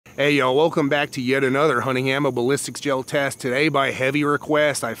Hey y'all, welcome back to yet another hunting ammo ballistics gel test. Today, by heavy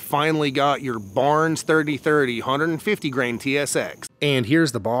request, I finally got your Barnes 3030 150 grain TSX. And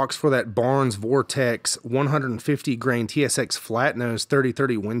here's the box for that Barnes Vortex 150 grain TSX flat nose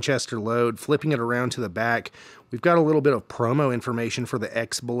 3030 Winchester load. Flipping it around to the back, we've got a little bit of promo information for the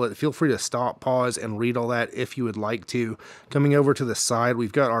X bullet. Feel free to stop, pause, and read all that if you would like to. Coming over to the side,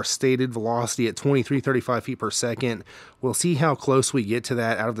 we've got our stated velocity at 2335 feet per second. We'll see how close we get to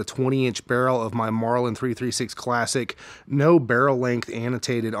that out of the 20-inch barrel of my Marlin 336 Classic. No barrel length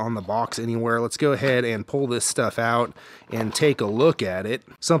annotated on the box anywhere. Let's go ahead and pull this stuff out and take a look at it.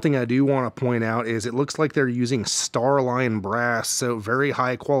 Something I do want to point out is it looks like they're using Starline brass, so very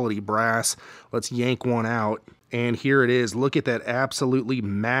high quality brass. Let's yank one out. And here it is. Look at that absolutely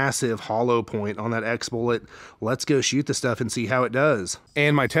massive hollow point on that X bullet. Let's go shoot the stuff and see how it does.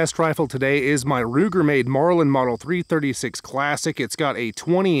 And my test rifle today is my Ruger-made Marlin Model 336 Classic. It's got a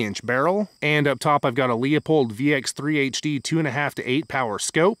 20-inch barrel, and up top I've got a Leupold VX3 HD 2.5 to 8 power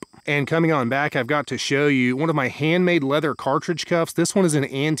scope. And coming on back, I've got to show you one of my handmade leather cartridge cuffs. This one is an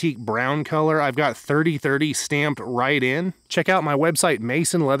antique brown color. I've got 3030 stamped right in. Check out my website,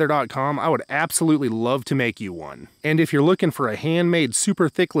 masonleather.com. I would absolutely love to make you one. And if you're looking for a handmade super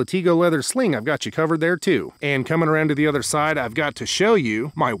thick Latigo leather sling, I've got you covered there too. And coming around to the other side, I've got to show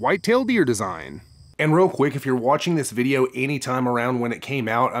you my whitetail deer design. And real quick, if you're watching this video anytime around when it came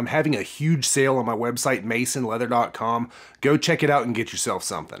out, I'm having a huge sale on my website, masonleather.com. Go check it out and get yourself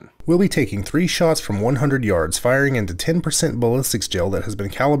something. We'll be taking 3 shots from 100 yards, firing into 10% ballistics gel that has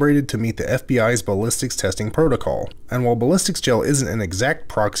been calibrated to meet the FBI's ballistics testing protocol. And while ballistics gel isn't an exact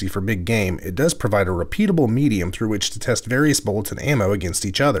proxy for big game, it does provide a repeatable medium through which to test various bullets and ammo against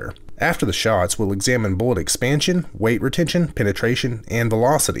each other. After the shots, we'll examine bullet expansion, weight retention, penetration, and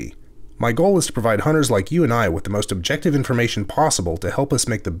velocity. My goal is to provide hunters like you and I with the most objective information possible to help us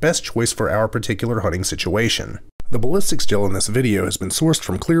make the best choice for our particular hunting situation. The ballistics gel in this video has been sourced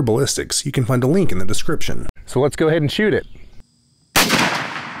from Clear Ballistics. You can find a link in the description. So let's go ahead and shoot it.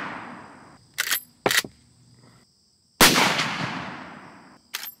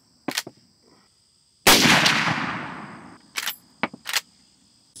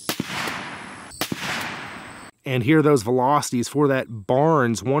 And here are those velocities for that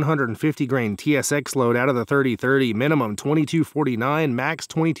Barnes 150 grain TSX load out of the 3030. Minimum 2249, max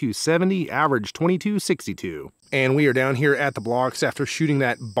 2270, average 2262. And we are down here at the blocks after shooting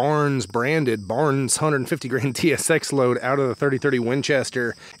that Barnes branded Barnes 150 grain TSX load out of the 3030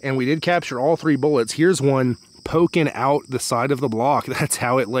 Winchester. And we did capture all 3 bullets. Here's one poking out the side of the block. That's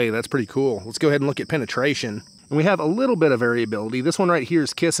how it lay. That's pretty cool. Let's go ahead and look at penetration. And we have a little bit of variability. This one right here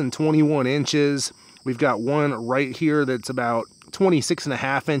is kissing 21 inches. We've got one right here that's about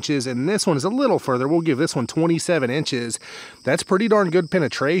 26.5 inches, and this one is a little further. We'll give this one 27 inches. That's pretty darn good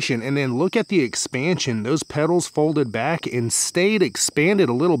penetration. And then look at the expansion. Those petals folded back and stayed expanded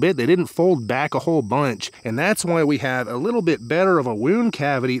a little bit. They didn't fold back a whole bunch, and that's why we have a little bit better of a wound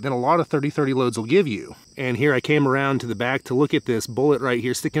cavity than a lot of 30-30 loads will give you. And here I came around to the back to look at this bullet right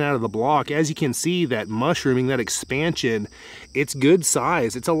here sticking out of the block. As you can see, that mushrooming, that expansion, it's good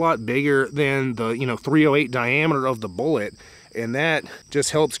size. It's a lot bigger than the 308 diameter of the bullet. And that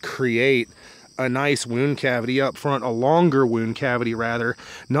just helps create a nice wound cavity up front, a longer wound cavity rather.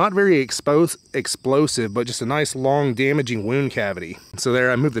 Not very explosive, but just a nice long damaging wound cavity. So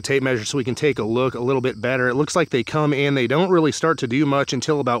there, I moved the tape measure so we can take a look a little bit better. It looks like they come in, they don't really start to do much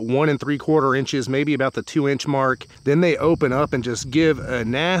until about 1 3/4 inches, maybe about the 2-inch mark. Then they open up and just give a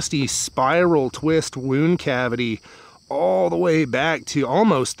nasty spiral twist wound cavity all the way back to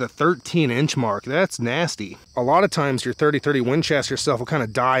almost the 13-inch mark. That's nasty. A lot of times your 30-30 Winchester stuff will kind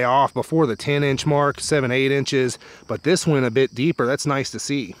of die off before the 10-inch mark, 7-8 inches, but this went a bit deeper. That's nice to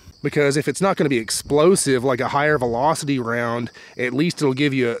see. Because if it's not going to be explosive like a higher velocity round, at least it'll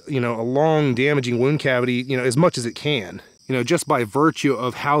give you a long damaging wound cavity, as much as it can. Just by virtue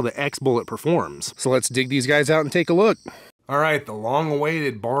of how the X bullet performs. So let's dig these guys out and take a look. All right, the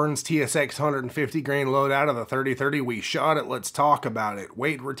long-awaited Barnes TSX 150 grain load out of the 3030. We shot it. Let's talk about it.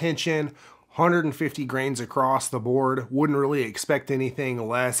 Weight retention, 150 grains across the board. Wouldn't really expect anything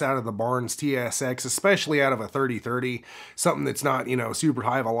less out of the Barnes TSX, especially out of a 3030. Something that's not, super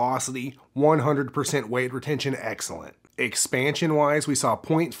high velocity. 100% weight retention, excellent. Expansion-wise, we saw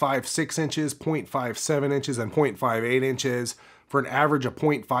 0.56 inches, 0.57 inches, and 0.58 inches. For an average of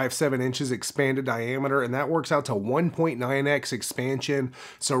 0.57 inches expanded diameter, and that works out to 1.9x expansion.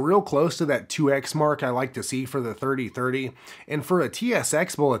 So real close to that 2x mark I like to see for the 3030. And for a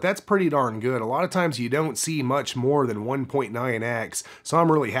TSX bullet, that's pretty darn good. A lot of times you don't see much more than 1.9x, so I'm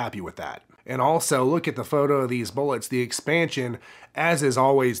really happy with that. And also, look at the photo of these bullets. The expansion, as is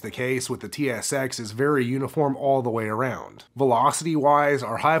always the case with the TSX, is very uniform all the way around. Velocity-wise,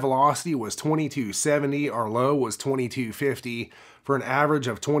 our high velocity was 2270, our low was 2250, for an average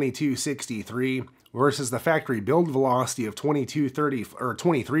of 2263, versus the factory build velocity of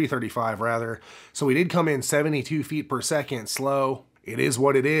 2335 rather. So we did come in 72 feet per second slow. It is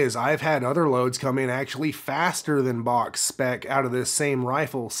what it is. I've had other loads come in actually faster than box spec out of this same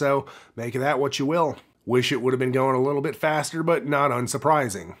rifle, so make of that what you will. Wish it would have been going a little bit faster, but not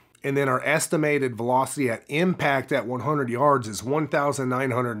unsurprising. And then our estimated velocity at impact at 100 yards is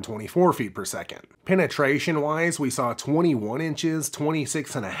 1,924 feet per second. Penetration-wise, we saw 21 inches,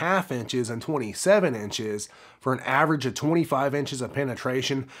 26.5 inches, and 27 inches for an average of 25 inches of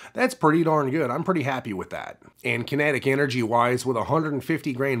penetration. That's pretty darn good. I'm pretty happy with that. And kinetic energy-wise, with a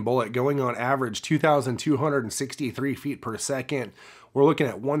 150 grain bullet going on average 2,263 feet per second, we're looking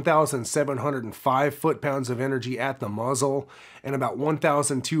at 1,705 foot-pounds of energy at the muzzle and about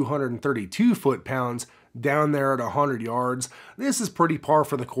 1,232 foot-pounds down there at 100 yards. This is pretty par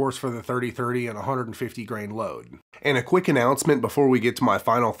for the course for the 30-30 and 150 grain load. And a quick announcement before we get to my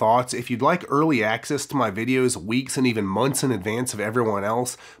final thoughts: if you'd like early access to my videos weeks and even months in advance of everyone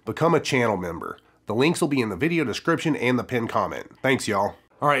else, become a channel member. The links will be in the video description and the pinned comment. Thanks, y'all.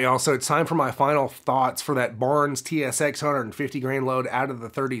 Alright y'all, so it's time for my final thoughts for that Barnes TSX 150 grain load out of the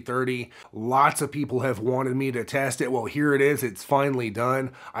 30-30. Lots of people have wanted me to test it. Well, here it is. It's finally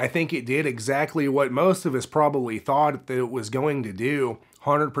done. I think it did exactly what most of us probably thought that it was going to do.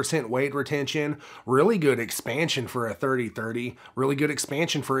 100% weight retention, really good expansion for a 30-30, really good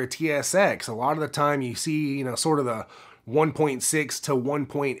expansion for a TSX. A lot of the time you see, sort of the 1.6 to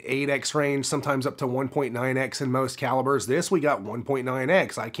 1.8x range, sometimes up to 1.9x in most calibers. This we got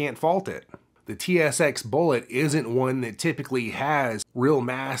 1.9x. I can't fault it. The TSX bullet isn't one that typically has real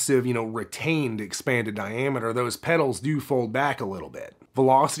massive, retained expanded diameter. Those pedals do fold back a little bit.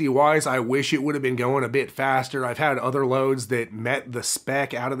 Velocity-wise, I wish it would have been going a bit faster. I've had other loads that met the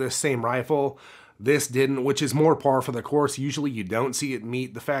spec out of this same rifle. This didn't, which is more par for the course. Usually you don't see it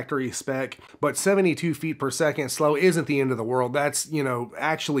meet the factory spec, but 72 feet per second slow isn't the end of the world. That's,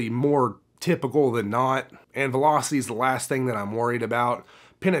 actually more typical than not. And velocity is the last thing that I'm worried about.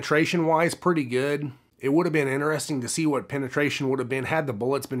 Penetration-wise, pretty good. It would have been interesting to see what penetration would have been had the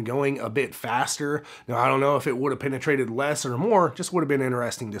bullets been going a bit faster. Now, I don't know if it would have penetrated less or more, just would have been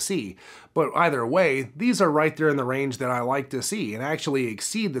interesting to see. But either way, these are right there in the range that I like to see and actually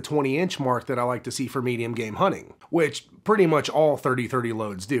exceed the 20-inch mark that I like to see for medium game hunting, which pretty much all 30-30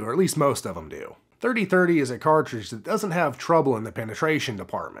 loads do, or at least most of them do. 30-30 is a cartridge that doesn't have trouble in the penetration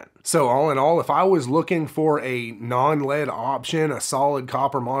department. So all in all, if I was looking for a non-lead option, a solid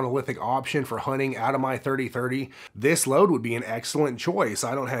copper monolithic option for hunting out of my 30-30, this load would be an excellent choice.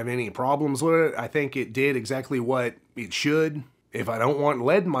 I don't have any problems with it. I think it did exactly what it should. If I don't want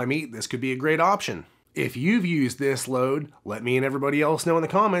lead in my meat, this could be a great option. If you've used this load, let me and everybody else know in the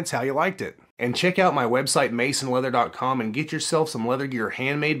comments how you liked it. And check out my website masonleather.com and get yourself some leather gear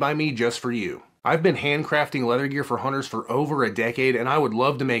handmade by me just for you. I've been handcrafting leather gear for hunters for over a decade, and I would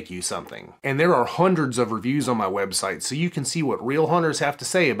love to make you something. And there are hundreds of reviews on my website, so you can see what real hunters have to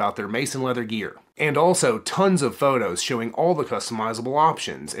say about their Mason leather gear. And also tons of photos showing all the customizable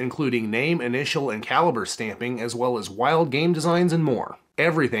options, including name, initial, and caliber stamping, as well as wild game designs and more.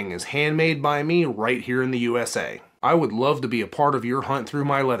 Everything is handmade by me right here in the USA. I would love to be a part of your hunt through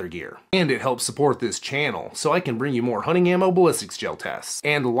my leather gear. And it helps support this channel, so I can bring you more hunting ammo ballistics gel tests,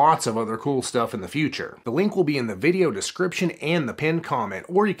 and lots of other cool stuff in the future. The link will be in the video description and the pinned comment,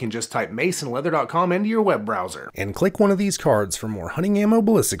 or you can just type masonleather.com into your web browser. And click one of these cards for more hunting ammo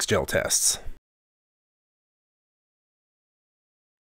ballistics gel tests.